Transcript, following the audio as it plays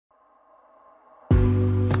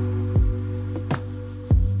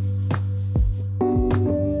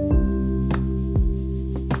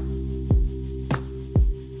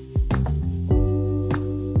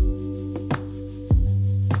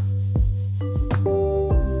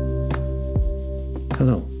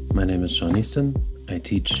Hello, my name is Seán Easton. I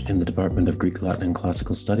teach in the Department of Greek, Latin, and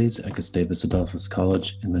Classical Studies at Gustavus Adolphus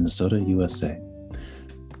College in Minnesota, USA.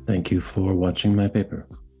 Thank you for watching my paper.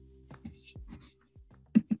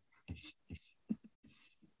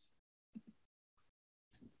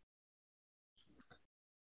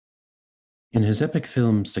 In his epic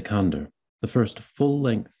film Sikander, the first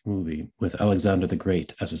full-length movie with Alexander the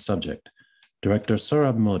Great as a subject, director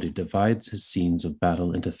Sohrab Modi divides his scenes of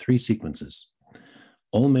battle into three sequences,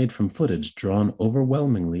 all made from footage drawn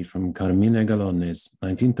overwhelmingly from Carmine Gallone's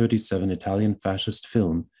 1937 Italian fascist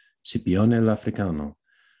film Scipione l'Africano,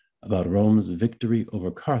 about Rome's victory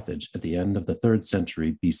over Carthage at the end of the 3rd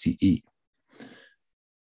century BCE.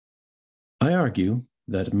 I argue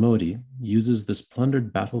that Modi uses this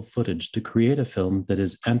plundered battle footage to create a film that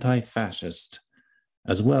is anti-fascist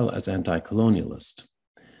as well as anti-colonialist.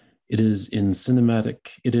 It is a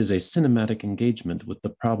cinematic engagement with the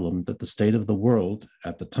problem that the state of the world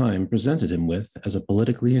at the time presented him with as a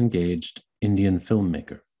politically engaged Indian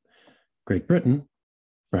filmmaker. Great Britain,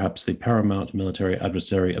 perhaps the paramount military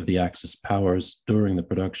adversary of the Axis powers during the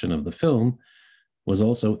production of the film, was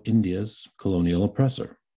also India's colonial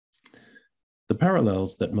oppressor. The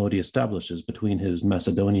parallels that Modi establishes between his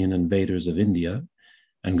Macedonian invaders of India,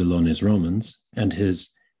 Angulones Romans, and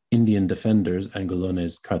his Indian defenders,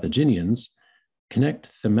 Angulones Carthaginians, connect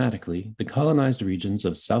thematically the colonized regions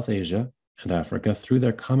of South Asia and Africa through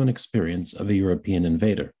their common experience of a European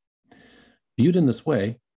invader. Viewed in this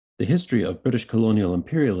way, the history of British colonial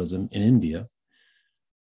imperialism in India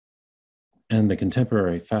and the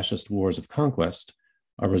contemporary fascist wars of conquest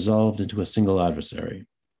are resolved into a single adversary,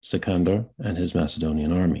 Sikander and his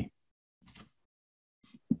Macedonian army.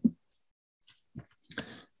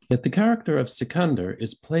 Yet the character of Sikander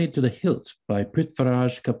is played to the hilt by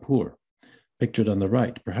Prithviraj Kapoor, pictured on the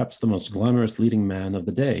right, perhaps the most glamorous leading man of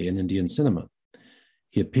the day in Indian cinema.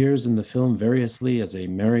 He appears in the film variously as a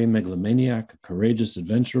merry megalomaniac, a courageous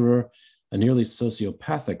adventurer, a nearly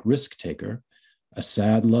sociopathic risk-taker, a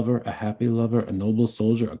sad lover, a happy lover, a noble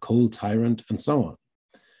soldier, a cold tyrant, and so on.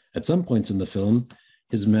 At some points in the film,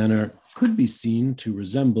 his manner could be seen to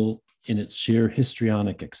resemble, in its sheer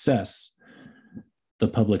histrionic excess, the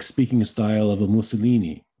public speaking style of a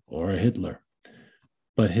Mussolini or a Hitler.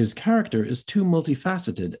 But his character is too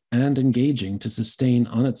multifaceted and engaging to sustain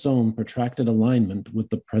on its own protracted alignment with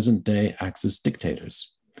the present-day Axis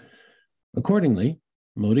dictators. Accordingly,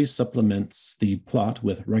 Modi supplements the plot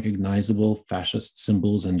with recognizable fascist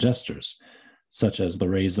symbols and gestures, such as the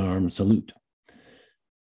raised arm salute.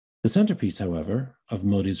 The centerpiece, however, of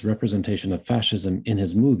Modi's representation of fascism in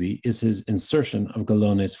his movie is his insertion of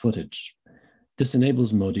Gallone's footage. This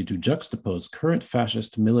enables Modi to juxtapose current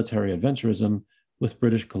fascist military adventurism with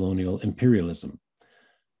British colonial imperialism,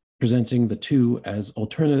 presenting the two as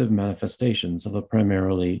alternative manifestations of a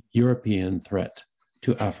primarily European threat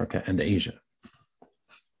to Africa and Asia.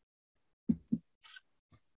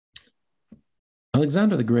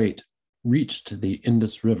 Alexander the Great reached the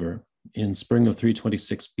Indus River in spring of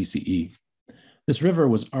 326 BCE. This river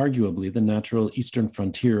was arguably the natural eastern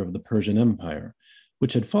frontier of the Persian Empire,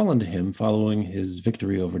 which had fallen to him following his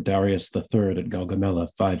victory over Darius III at Gaugamela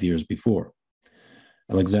 5 years before.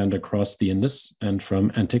 Alexander crossed the Indus, and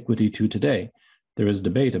from Antiquity to today, there is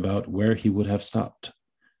debate about where he would have stopped.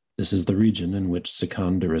 This is the region in which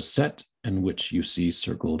Sikander is set and which you see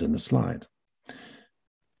circled in the slide.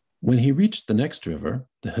 When he reached the next river,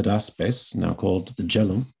 the Hydaspes, now called the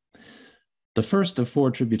Jhelum, the first of 4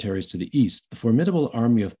 tributaries to the east, the formidable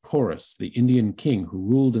army of Porus, the Indian king who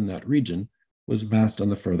ruled in that region, was massed on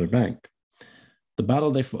the further bank. The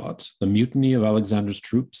battle they fought, the mutiny of Alexander's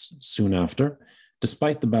troops soon after,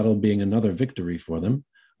 despite the battle being another victory for them,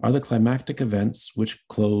 are the climactic events which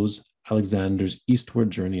close Alexander's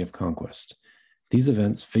eastward journey of conquest. These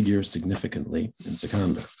events figure significantly in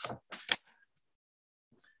Sikander.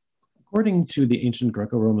 According to the ancient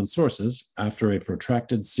Greco-Roman sources, after a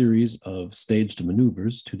protracted series of staged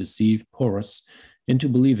maneuvers to deceive Porus into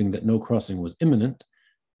believing that no crossing was imminent,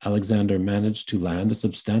 Alexander managed to land a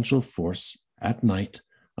substantial force at night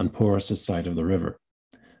on Porus' side of the river.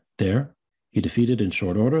 There, he defeated in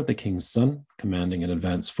short order the king's son, commanding an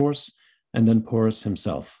advance force, and then Porus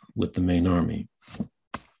himself with the main army.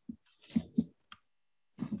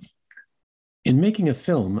 In making a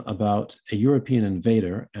film about a European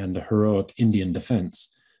invader and a heroic Indian defense,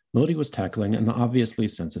 Modi was tackling an obviously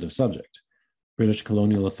sensitive subject. British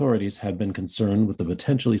colonial authorities had been concerned with the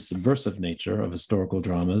potentially subversive nature of historical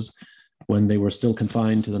dramas when they were still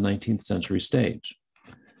confined to the 19th century stage.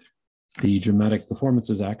 The Dramatic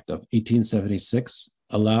Performances Act of 1876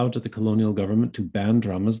 allowed the colonial government to ban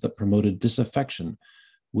dramas that promoted disaffection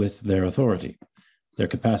with their authority. Their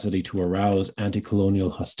capacity to arouse anti-colonial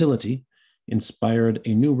hostility inspired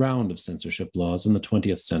a new round of censorship laws in the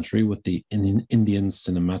 20th century with the Indian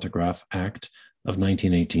Cinematograph Act of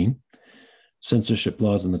 1918, censorship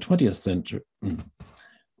laws in the 20th century,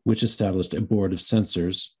 which established a board of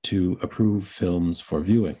censors to approve films for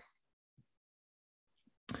viewing.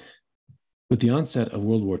 With the onset of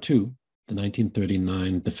World War II, the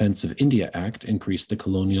 1939 Defense of India Act increased the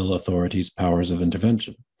colonial authorities' powers of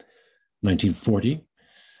intervention. 1940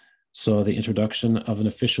 saw the introduction of an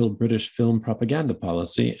official British film propaganda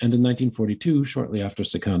policy, and in 1942, shortly after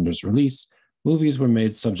Sikander's release, movies were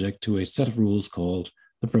made subject to a set of rules called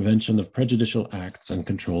the Prevention of Prejudicial Acts and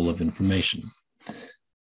Control of Information,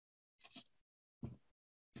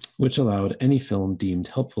 which allowed any film deemed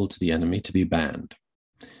helpful to the enemy to be banned.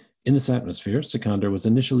 In this atmosphere, Sikander was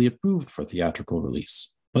initially approved for theatrical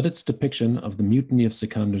release, but its depiction of the mutiny of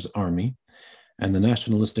Sikander's army and the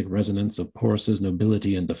nationalistic resonance of Porus's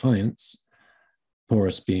nobility and defiance,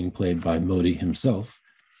 Porus being played by Modi himself,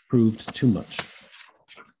 proved too much.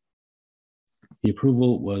 The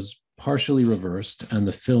approval was partially reversed and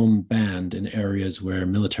the film banned in areas where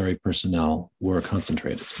military personnel were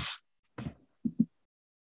concentrated.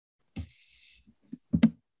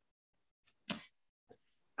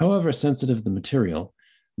 However sensitive the material,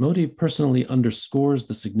 Modi personally underscores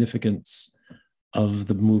the significance of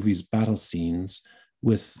the movie's battle scenes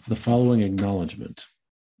with the following acknowledgement.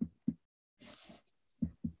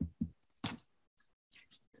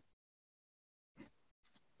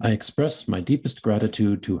 I express my deepest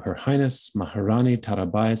gratitude to Her Highness Maharani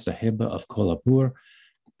Tarabai Sahiba of Kolhapur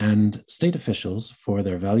and state officials for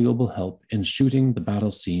their valuable help in shooting the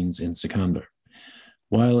battle scenes in Sikander.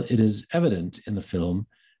 While it is evident in the film,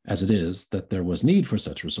 as it is, that there was need for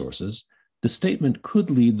such resources, the statement could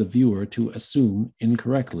lead the viewer to assume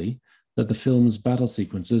incorrectly that the film's battle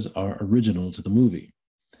sequences are original to the movie.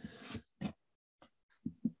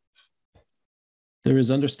 There is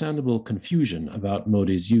understandable confusion about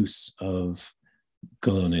Modi's use of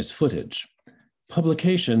Golone's footage.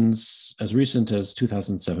 Publications as recent as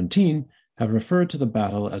 2017 have referred to the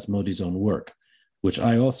battle as Modi's own work, which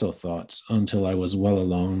I also thought until I was well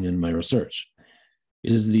along in my research.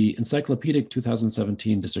 It is the encyclopedic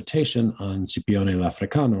 2017 dissertation on Scipione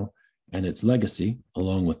l'Africano and its legacy,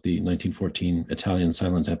 along with the 1914 Italian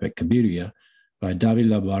silent epic Cabiria by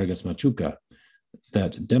Davila Vargas Machuca,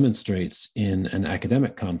 that demonstrates in an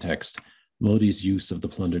academic context Modi's use of the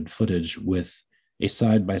plundered footage with a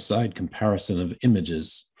side-by-side comparison of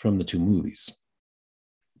images from the two movies.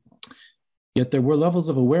 Yet there were levels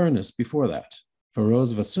of awareness before that.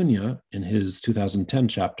 Feroz Vassunia, in his 2010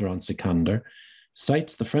 chapter on Sikander,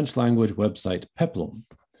 cites the French language website Peplum,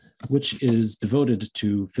 which is devoted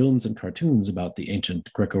to films and cartoons about the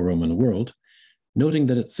ancient Greco-Roman world, noting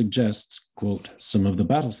that it suggests, quote, some of the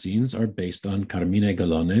battle scenes are based on Carmine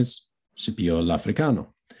Galone's Scipio l'Africano.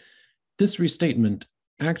 This restatement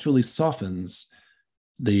actually softens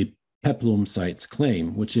the Peplum site's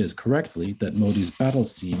claim, which is correctly that Modi's battle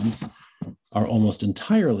scenes are almost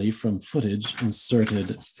entirely from footage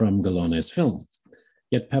inserted from Galone's film.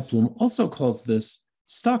 Yet Peplum also calls this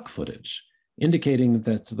stock footage, indicating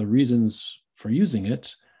that the reasons for using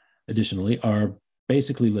it, additionally, are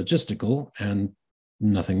basically logistical and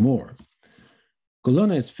nothing more.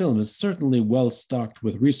 Golone's film is certainly well stocked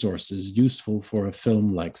with resources useful for a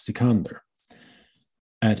film like Sikander.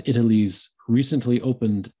 At Italy's recently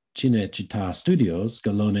opened Cinecittà Studios,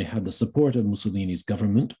 Galone had the support of Mussolini's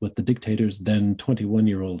government, with the dictator's then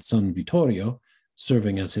 21-year-old son Vittorio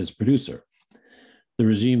serving as his producer. The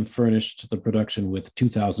regime furnished the production with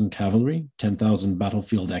 2,000 cavalry, 10,000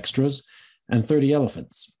 battlefield extras, and 30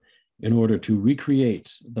 elephants in order to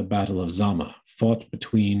recreate the Battle of Zama, fought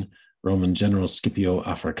between Roman general Scipio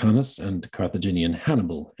Africanus and Carthaginian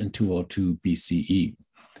Hannibal in 202 BCE.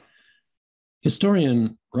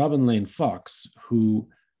 Historian Robin Lane Fox, who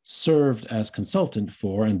served as consultant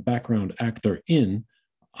for and background actor in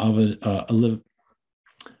Oliver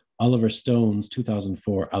Stone's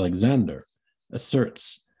 2004 Alexander,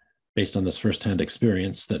 asserts, based on this firsthand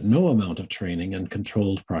experience, that no amount of training and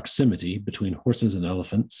controlled proximity between horses and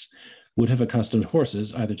elephants would have accustomed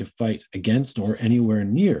horses either to fight against or anywhere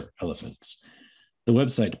near elephants. The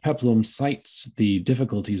website Peplum cites the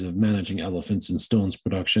difficulties of managing elephants in Stone's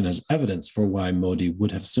production as evidence for why Modi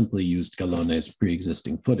would have simply used Galone's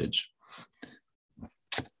pre-existing footage.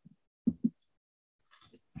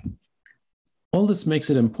 All this makes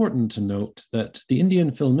it important to note that the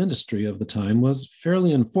Indian film industry of the time was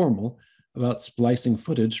fairly informal about splicing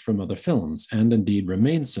footage from other films, and indeed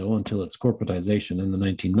remained so until its corporatization in the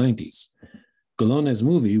 1990s. Golone's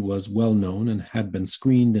movie was well known and had been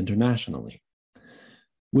screened internationally.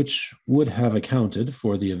 which would have accounted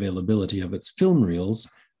for the availability of its film reels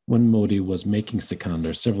when Modi was making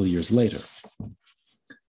Sikander several years later.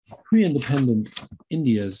 Pre-independence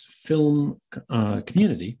India's film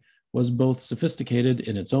community was both sophisticated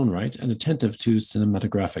in its own right and attentive to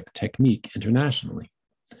cinematographic technique internationally,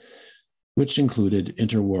 which included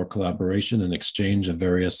interwar collaboration and exchange of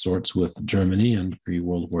various sorts with Germany and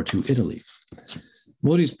pre-World War II Italy.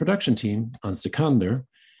 Modi's production team on Sikander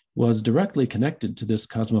was directly connected to this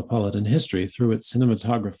cosmopolitan history through its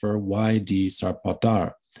cinematographer Y.D.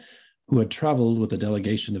 Sarpottar, who had traveled with a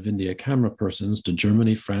delegation of India camera persons to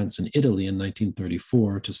Germany, France, and Italy in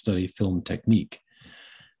 1934 to study film technique.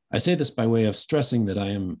 I say this by way of stressing that I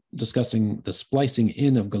am discussing the splicing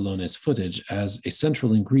in of Galone's footage as a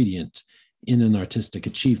central ingredient in an artistic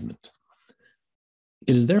achievement.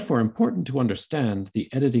 It is therefore important to understand the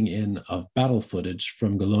editing in of battle footage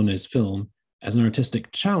from Galone's film as an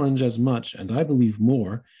artistic challenge as much, and I believe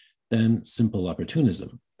more, than simple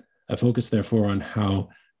opportunism. I focus therefore on how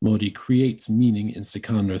Modi creates meaning in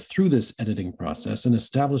Sikander through this editing process and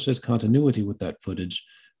establishes continuity with that footage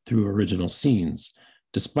through original scenes,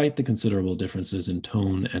 despite the considerable differences in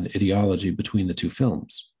tone and ideology between the two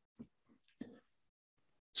films.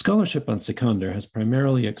 Scholarship on Sikander has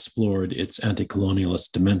primarily explored its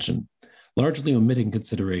anti-colonialist dimension, largely omitting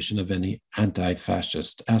consideration of any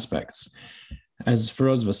anti-fascist aspects. As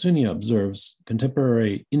Feroz Vasunia observes,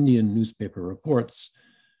 contemporary Indian newspaper reports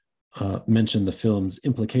mention the film's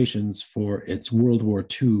implications for its World War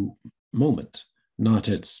II moment, not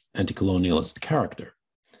its anti-colonialist character.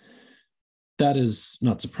 That is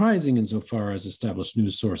not surprising insofar as established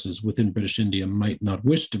news sources within British India might not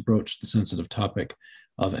wish to broach the sensitive topic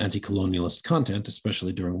of anti-colonialist content,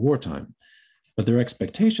 especially during wartime. But their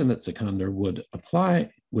expectation that Sikander would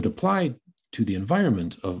apply to the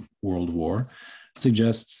environment of World War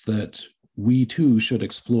suggests that we too should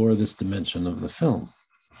explore this dimension of the film.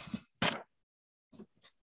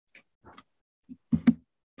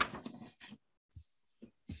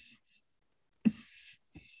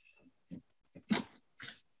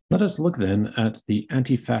 Let us look then at the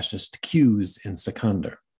anti-fascist cues in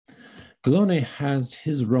Sikander. Galone has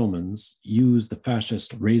his Romans use the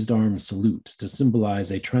fascist raised arm salute to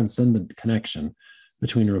symbolize a transcendent connection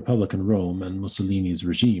between Republican Rome and Mussolini's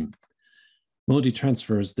regime. Modi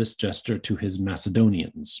transfers this gesture to his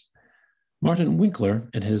Macedonians. Martin Winkler,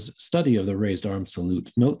 in his study of the raised arm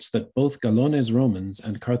salute, notes that both Galone's Romans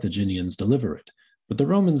and Carthaginians deliver it, but the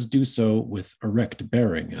Romans do so with erect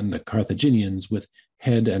bearing, and the Carthaginians with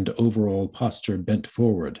head and overall posture bent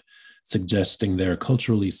forward, suggesting their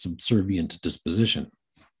culturally subservient disposition.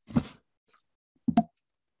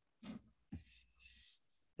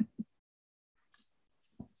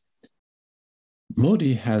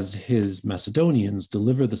 Modi has his Macedonians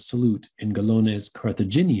deliver the salute in Galone's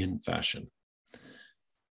Carthaginian fashion,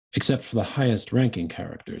 except for the highest ranking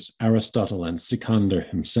characters, Aristotle and Sikander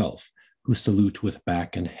himself, who salute with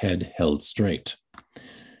back and head held straight.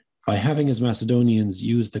 By having his Macedonians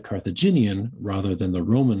use the Carthaginian rather than the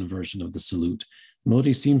Roman version of the salute,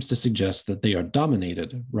 Modi seems to suggest that they are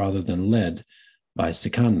dominated rather than led by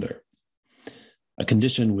Sikander, a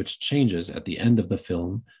condition which changes at the end of the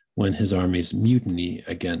film when his armies mutiny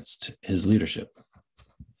against his leadership.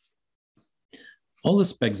 All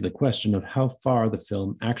this begs the question of how far the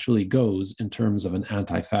film actually goes in terms of an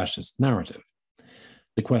anti-fascist narrative.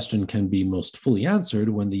 The question can be most fully answered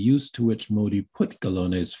when the use to which Modi put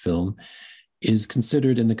Galone's film is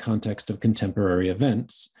considered in the context of contemporary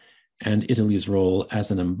events, and Italy's role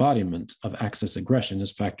as an embodiment of Axis aggression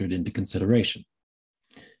is factored into consideration.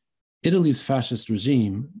 Italy's fascist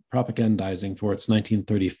regime, propagandizing for its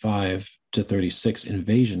 1935-36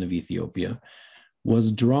 invasion of Ethiopia,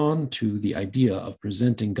 was drawn to the idea of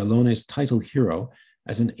presenting Galone's title hero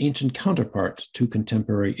as an ancient counterpart to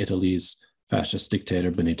contemporary Italy's fascist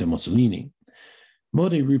dictator Benito Mussolini.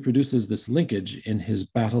 Modi reproduces this linkage in his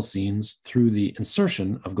battle scenes through the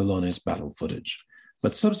insertion of Galone's battle footage,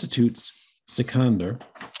 but substitutes Sikander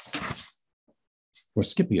for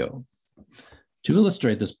Scipio. To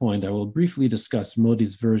illustrate this point, I will briefly discuss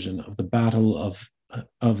Modi's version of the Battle of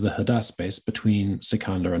the Hydaspes between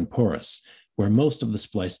Sikander and Porus, where most of the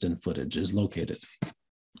spliced-in footage is located.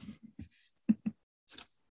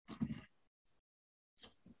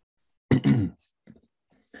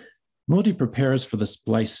 Modi prepares for the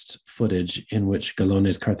spliced footage in which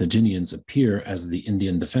Galone's Carthaginians appear as the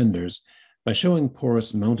Indian defenders by showing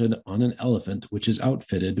Porus mounted on an elephant which is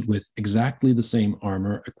outfitted with exactly the same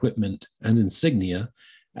armor, equipment, and insignia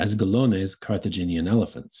as Galone's Carthaginian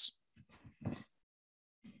elephants.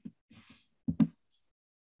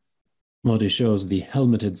 Modi shows the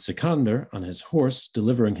helmeted Sikander on his horse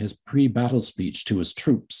delivering his pre-battle speech to his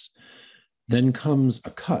troops. Then comes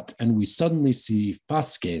a cut, and we suddenly see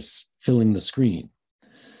Fascist filling the screen.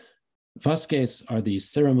 Fasces are the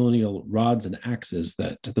ceremonial rods and axes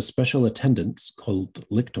that the special attendants, called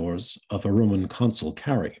lictors, of a Roman consul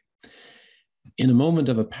carry. In a moment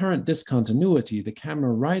of apparent discontinuity, the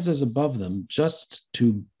camera rises above them just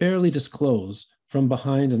to barely disclose from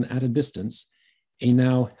behind and at a distance a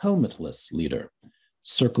now helmetless leader,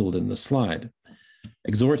 circled in the slide,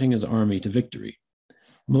 exhorting his army to victory.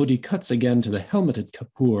 Modi cuts again to the helmeted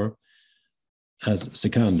Kapoor as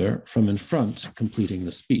Sikander from in front, completing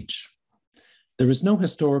the speech. There is no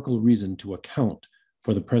historical reason to account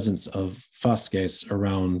for the presence of Fasces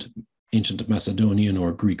around ancient Macedonian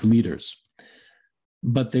or Greek leaders,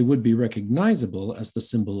 but they would be recognizable as the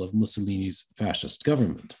symbol of Mussolini's fascist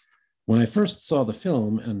government. When I first saw the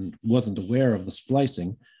film and wasn't aware of the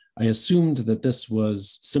splicing, I assumed that this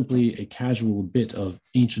was simply a casual bit of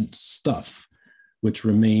ancient stuff, which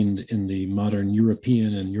remained in the modern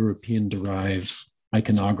European and European-derived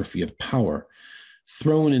iconography of power,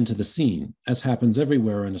 thrown into the scene, as happens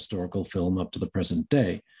everywhere in historical film up to the present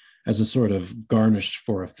day, as a sort of garnish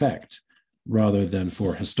for effect, rather than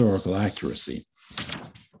for historical accuracy.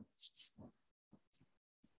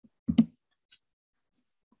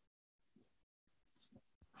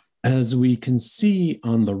 As we can see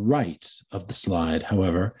on the right of the slide,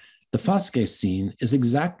 however, the Fasces scene is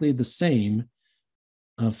exactly the same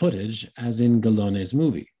footage as in Gallone's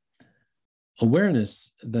movie.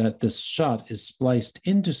 Awareness that this shot is spliced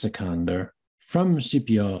into Sikander from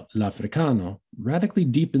Scipio l'Africano radically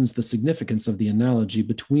deepens the significance of the analogy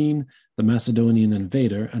between the Macedonian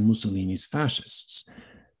invader and Mussolini's fascists,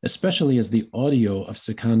 especially as the audio of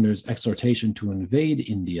Sikander's exhortation to invade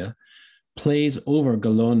India plays over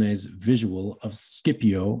Gallone's visual of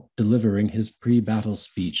Scipio delivering his pre-battle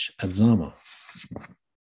speech at Zama.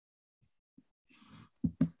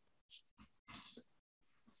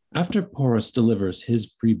 After Porus delivers his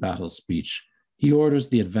pre-battle speech, he orders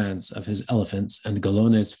the advance of his elephants and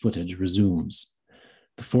Gallone's footage resumes.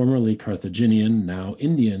 The formerly Carthaginian, now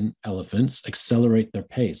Indian elephants accelerate their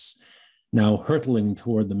pace, now hurtling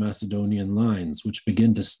toward the Macedonian lines, which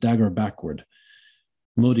begin to stagger backward.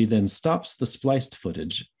 Modi then stops the spliced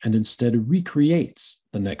footage and instead recreates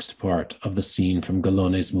the next part of the scene from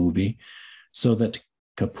Gallone's movie so that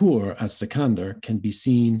Kapoor as Sikander can be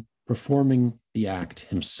seen performing the act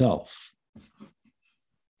himself.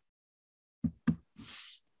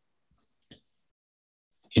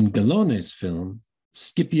 In Gallone's film,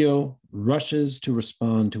 Scipio rushes to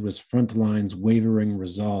respond to his front line's wavering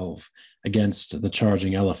resolve against the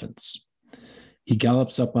charging elephants. He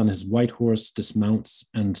gallops up on his white horse, dismounts,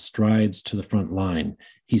 and strides to the front line.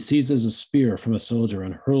 He seizes a spear from a soldier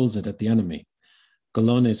and hurls it at the enemy.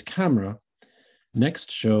 Gallone's camera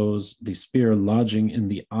next shows the spear lodging in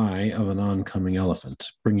the eye of an oncoming elephant,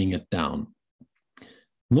 bringing it down.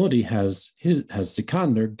 Modi has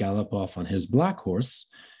Sikander gallop off on his black horse.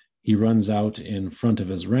 He runs out in front of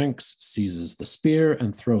his ranks, seizes the spear,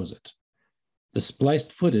 and throws it. The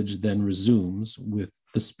spliced footage then resumes with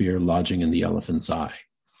the spear lodging in the elephant's eye.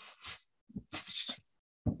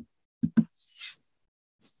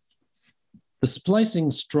 The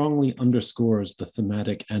splicing strongly underscores the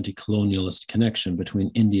thematic anti-colonialist connection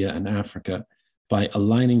between India and Africa by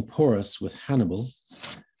aligning Porus with Hannibal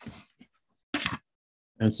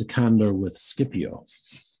and Sikander with Scipio.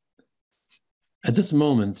 At this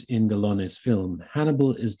moment in Gallone's film,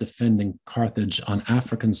 Hannibal is defending Carthage on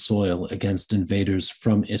African soil against invaders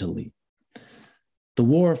from Italy. The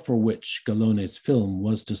war for which Gallone's film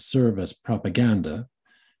was to serve as propaganda,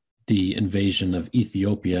 the invasion of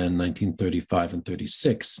Ethiopia in 1935 and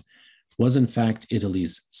 36, was in fact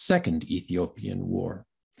Italy's second Ethiopian war.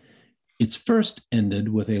 Its first ended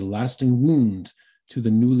with a lasting wound to the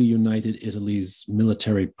newly united Italy's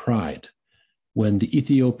military pride, when the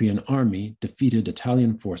Ethiopian army defeated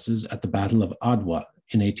Italian forces at the Battle of Adwa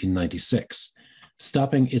in 1896,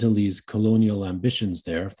 stopping Italy's colonial ambitions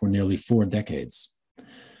there for nearly 4 decades.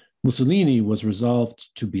 Mussolini was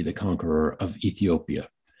resolved to be the conqueror of Ethiopia.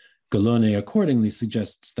 Gallone accordingly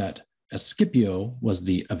suggests that, as Scipio was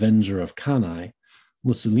the avenger of Cannae,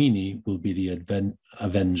 Mussolini will be the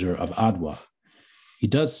avenger of Adwa. He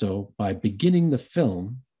does so by beginning the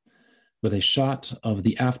film with a shot of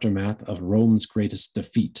the aftermath of Rome's greatest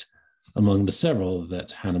defeat, among the several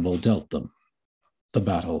that Hannibal dealt them, the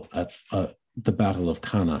Battle of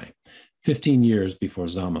Cannae, 15 years before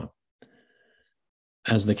Zama.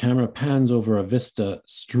 As the camera pans over a vista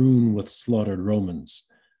strewn with slaughtered Romans,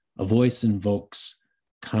 a voice invokes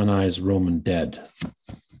Cannae's Roman dead.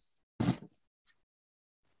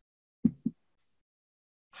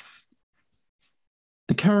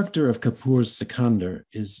 The character of Kapoor's Sikander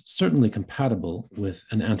is certainly compatible with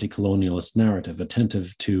an anti-colonialist narrative,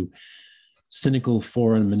 attentive to cynical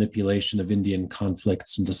foreign manipulation of Indian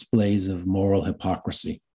conflicts and displays of moral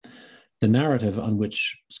hypocrisy, the narrative on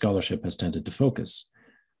which scholarship has tended to focus.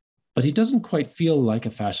 But he doesn't quite feel like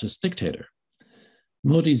a fascist dictator.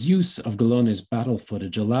 Modi's use of Gollon's battle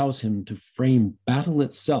footage allows him to frame battle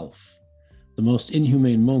itself, the most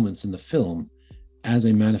inhumane moments in the film, as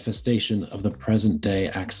a manifestation of the present-day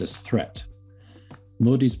Axis threat.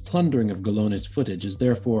 Modi's plundering of Gollon's footage is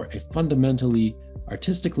therefore a fundamentally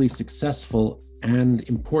artistically successful and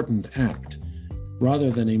important act,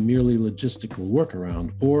 rather than a merely logistical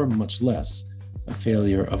workaround, or much less, a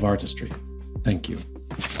failure of artistry. Thank you.